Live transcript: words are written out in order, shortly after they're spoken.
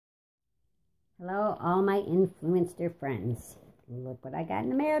Hello, all my Influenster friends. Look what I got in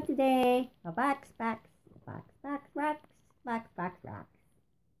the mail today. A Vox Box. Vox Box rocks. Vox Box rocks.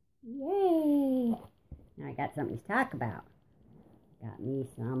 Yay! Now I got something to talk about. Got me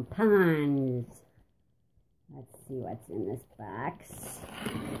some ponds. Let's see what's in this box.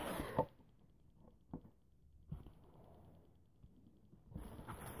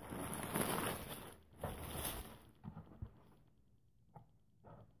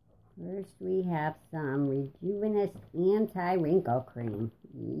 First, we have some Rejuvenous Anti-Wrinkle Cream.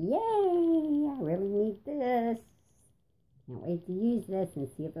 Yay! I really need this. Can't wait to use this and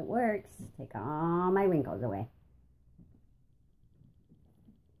see if it works. Take all my wrinkles away.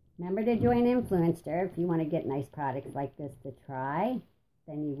 Remember to join Influenster if you want to get nice products like this to try.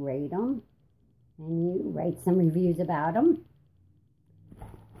 Then you rate them and you write some reviews about them.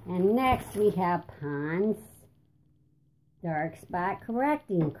 And next, we have Pond's Dark Spot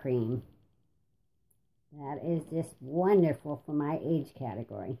Correcting Cream. That is just wonderful for my age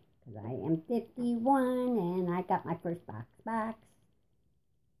category because I am 51 and I got my first Vox Box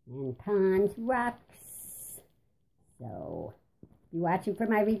and Pond's rocks. So if you're watching for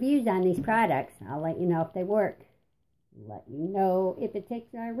my reviews on these products, I'll let you know if they work. Let you know if it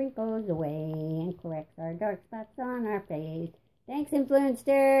takes our wrinkles away and corrects our dark spots on our face. Thanks,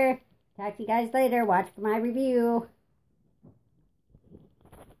 Influencer. Talk to you guys later. Watch for my review.